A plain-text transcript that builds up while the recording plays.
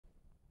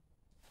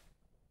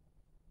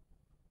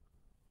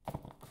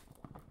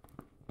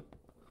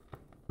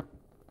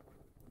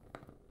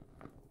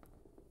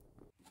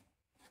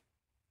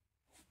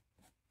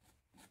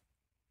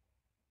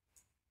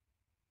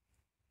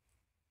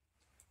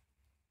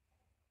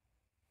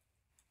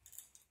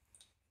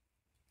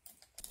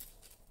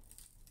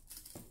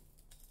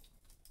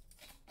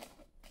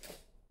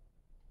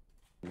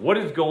What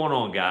is going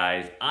on,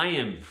 guys? I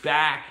am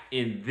back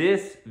in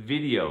this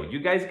video. You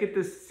guys get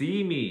to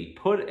see me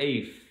put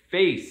a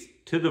face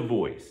to the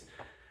voice.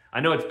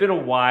 I know it's been a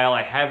while.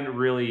 I haven't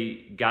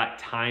really got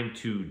time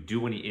to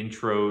do any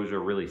intros or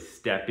really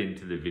step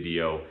into the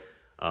video.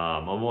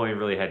 I've only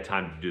really had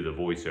time to do the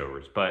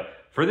voiceovers. But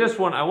for this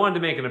one, I wanted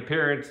to make an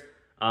appearance.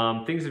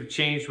 Things have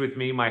changed with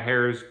me. My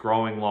hair is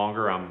growing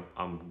longer.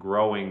 I'm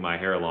growing my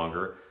hair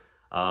longer.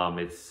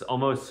 It's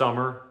almost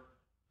summer.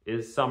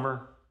 Is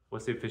summer?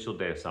 What's the official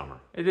day of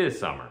summer? It is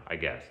summer, I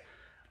guess.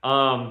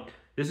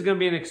 This is gonna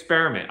be an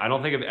experiment. I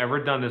don't think I've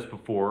ever done this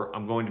before.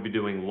 I'm going to be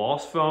doing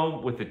lost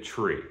foam with a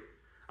tree.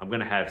 I'm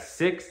gonna have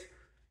 6,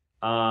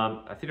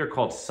 I think they're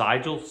called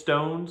sigil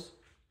stones,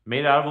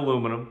 made out of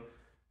aluminum,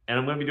 and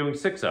I'm gonna be doing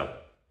 6 of them.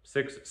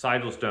 6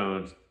 sigil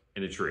stones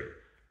in a tree.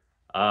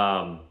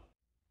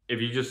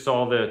 If you just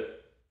saw the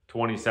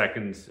 20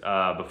 seconds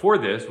before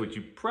this, which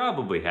you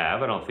probably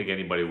have, I don't think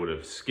anybody would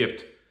have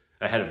skipped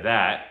ahead of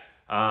that.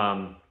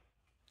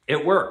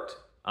 It worked.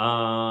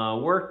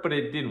 But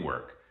it didn't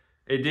work.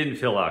 It didn't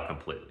fill out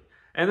completely.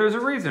 And there's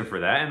a reason for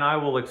that, and I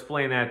will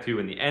explain that to you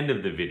in the end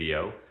of the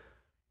video.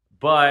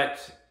 But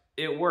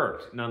it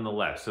worked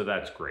nonetheless, so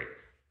that's great.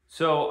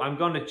 So I'm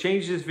going to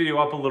change this video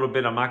up a little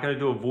bit. I'm not going to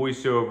do a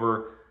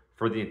voiceover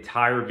for the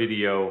entire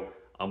video.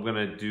 I'm going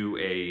to do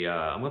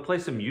I'm going to play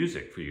some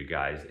music for you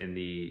guys in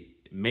the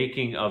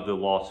making of the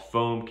lost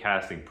foam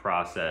casting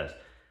process.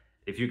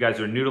 If you guys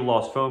are new to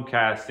lost foam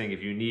casting,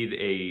 if you need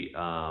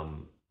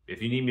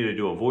me to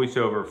do a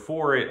voiceover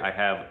for it, I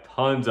have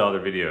tons of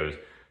other videos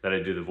that I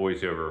do the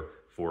voiceover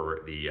for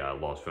the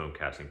lost foam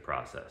casting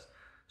process.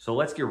 So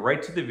let's get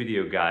right to the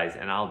video, guys,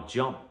 and I'll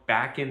jump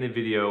back in the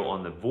video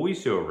on the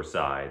voiceover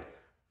side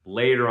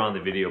later on the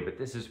video, but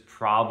this is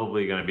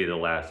probably going to be the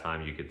last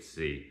time you could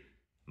see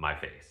my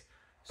face.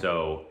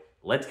 So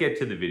let's get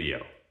to the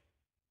video.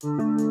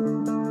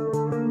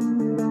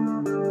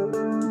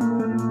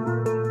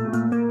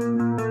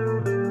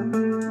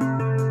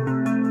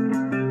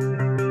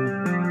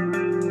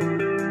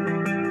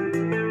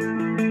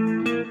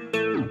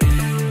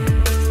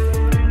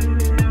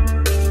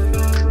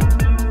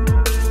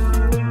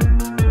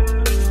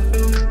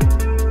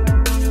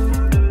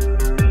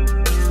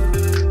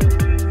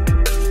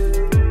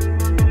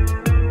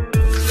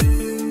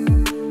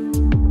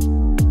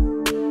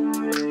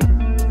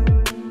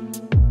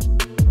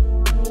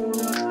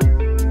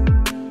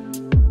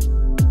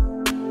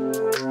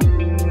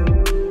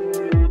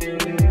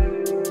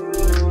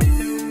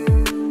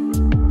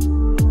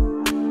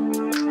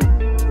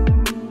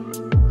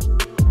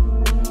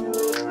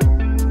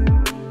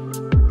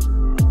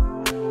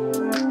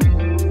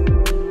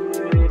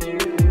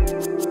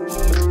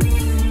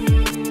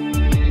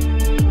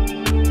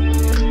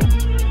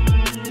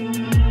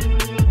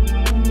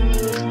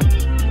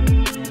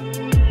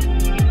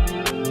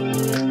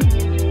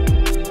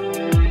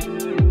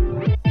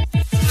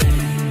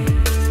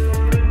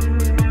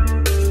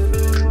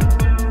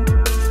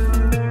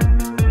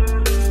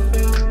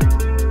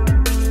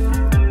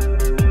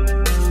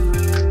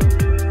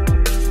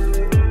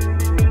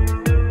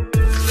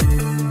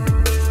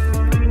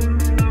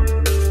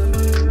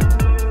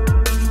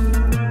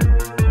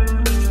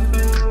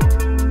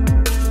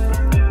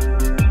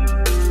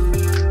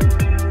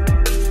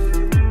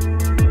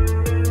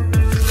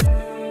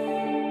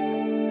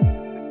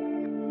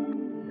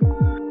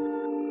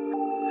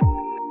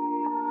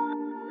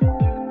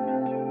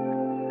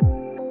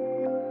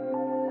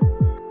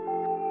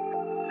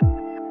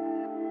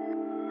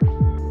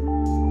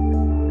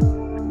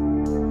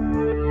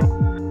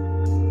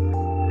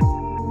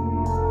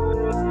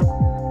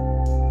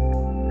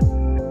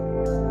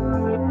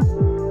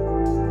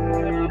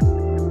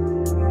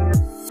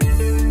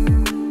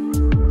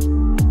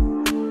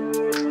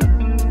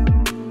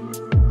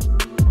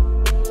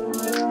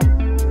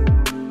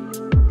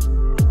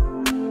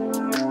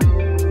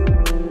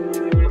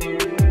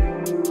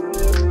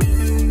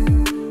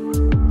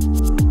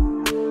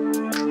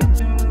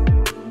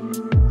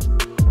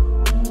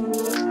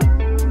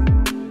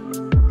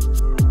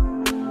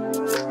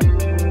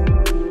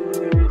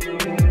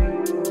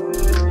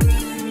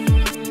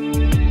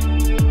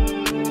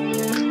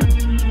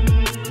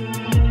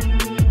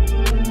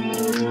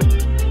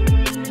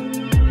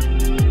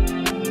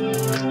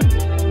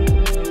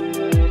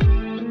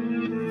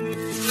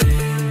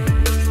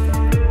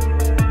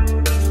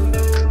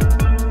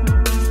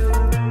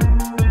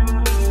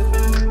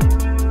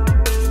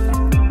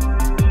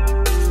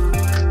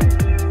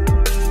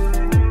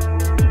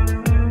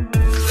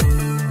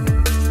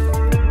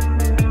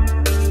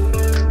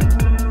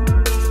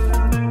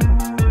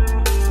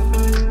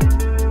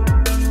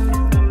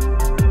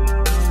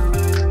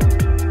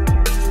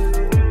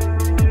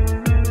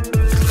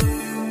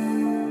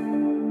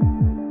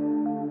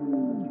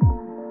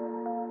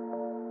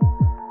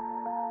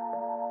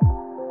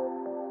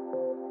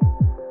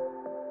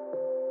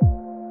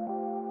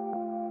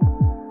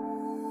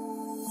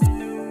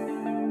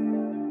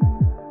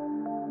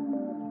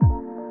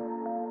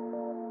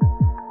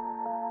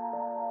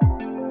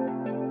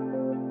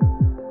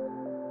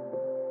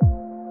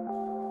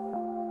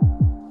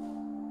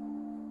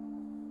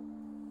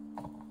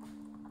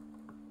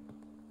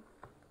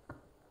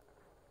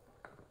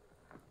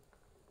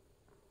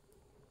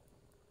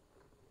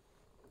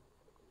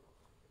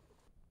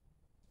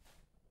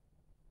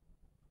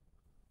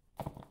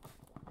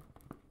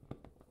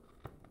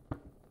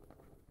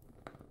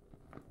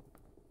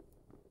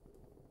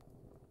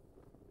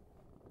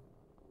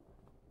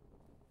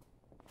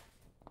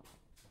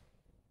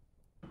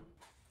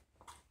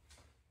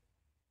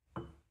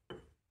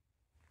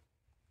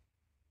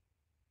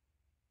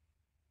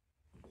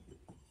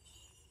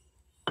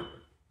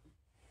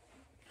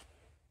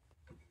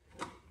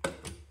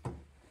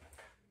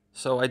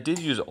 So I did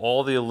use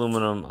all the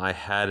aluminum I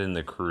had in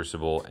the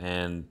crucible,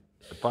 and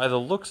by the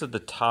looks at the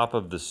top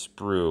of the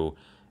sprue,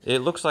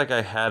 it looks like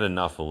I had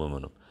enough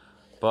aluminum.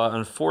 But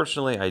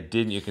unfortunately I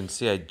didn't. You can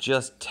see I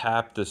just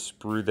tapped the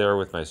sprue there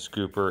with my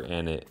scooper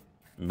and it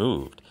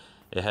moved.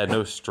 It had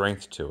no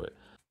strength to it.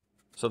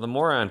 So the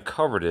more I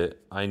uncovered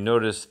it, I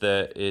noticed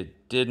that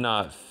it did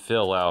not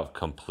fill out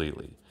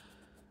completely.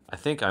 I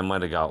think I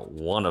might have got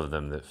one of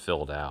them that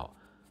filled out.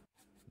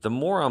 The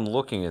more I'm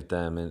looking at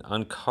them and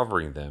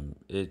uncovering them,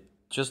 it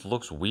just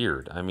looks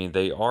weird. I mean,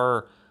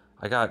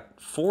 I got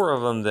four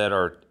of them that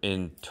are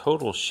in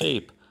total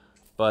shape,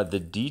 but the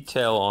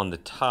detail on the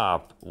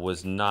top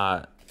was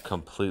not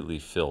completely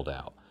filled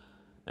out.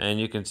 And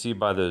you can see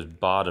by those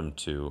bottom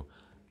two,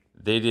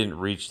 they didn't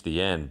reach the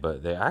end,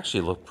 but they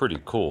actually look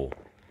pretty cool.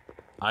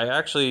 I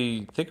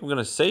actually think I'm going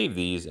to save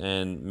these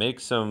and make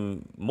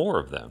some more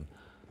of them.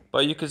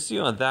 But you can see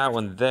on that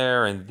one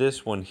there and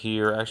this one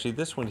here, actually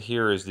this one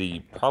here is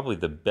probably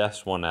the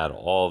best one out of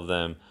all of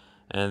them.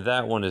 And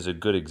that one is a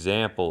good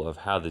example of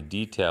how the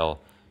detail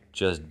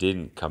just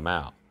didn't come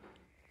out.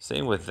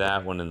 Same with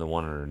that one and the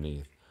one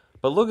underneath.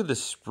 But look at the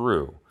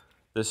sprue.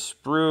 The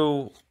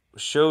sprue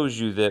shows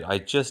you that I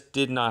just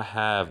did not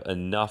have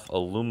enough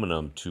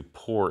aluminum to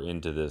pour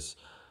into this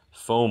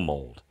foam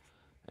mold.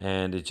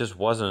 And it just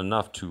wasn't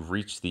enough to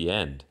reach the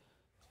end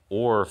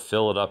or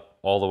fill it up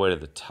all the way to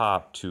the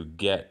top to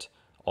get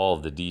all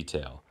of the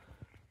detail.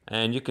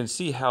 And you can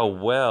see how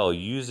well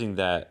using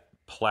that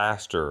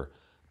plaster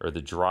or the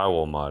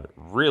drywall mud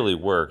really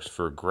works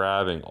for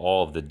grabbing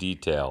all of the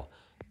detail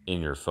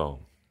in your foam.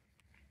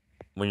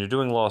 When you're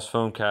doing lost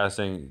foam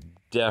casting,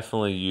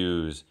 definitely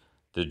use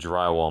the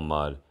drywall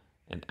mud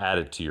and add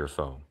it to your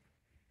foam.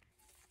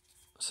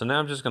 So now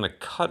I'm just going to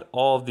cut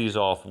all of these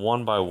off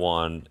one by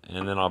one,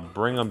 and then I'll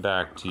bring them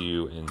back to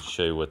you and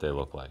show you what they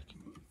look like.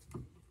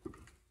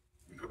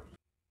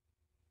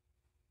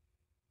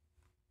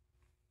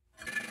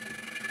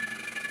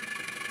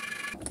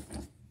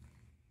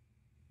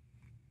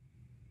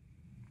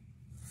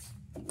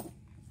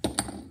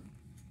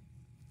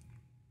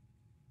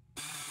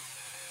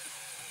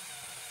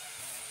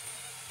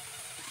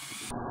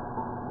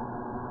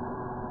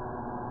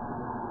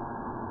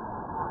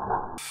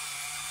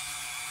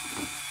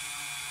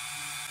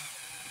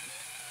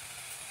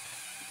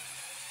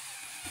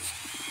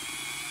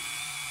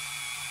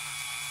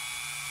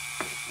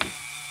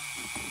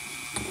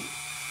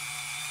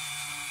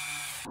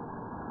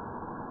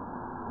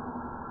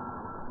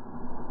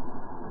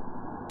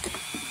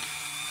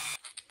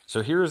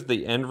 So here's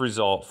the end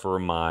result for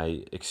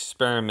my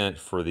experiment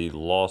for the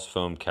lost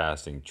foam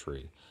casting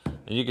tree.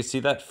 And you can see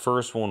that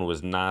first one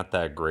was not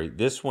that great.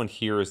 This one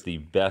here is the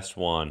best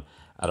one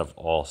out of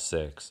all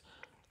six.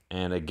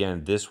 And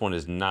again, this one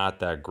is not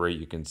that great.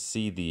 You can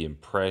see the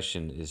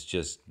impression is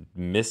just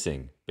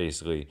missing,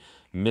 basically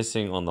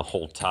missing on the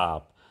whole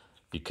top,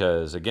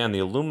 because again, the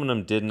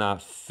aluminum did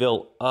not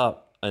fill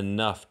up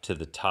enough to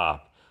the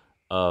top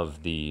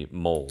of the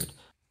mold.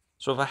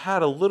 So if I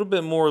had a little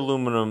bit more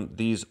aluminum,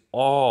 these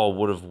all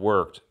would have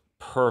worked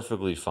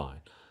perfectly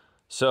fine.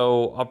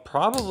 So I'll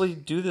probably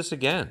do this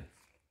again.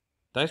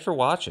 Thanks for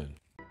watching.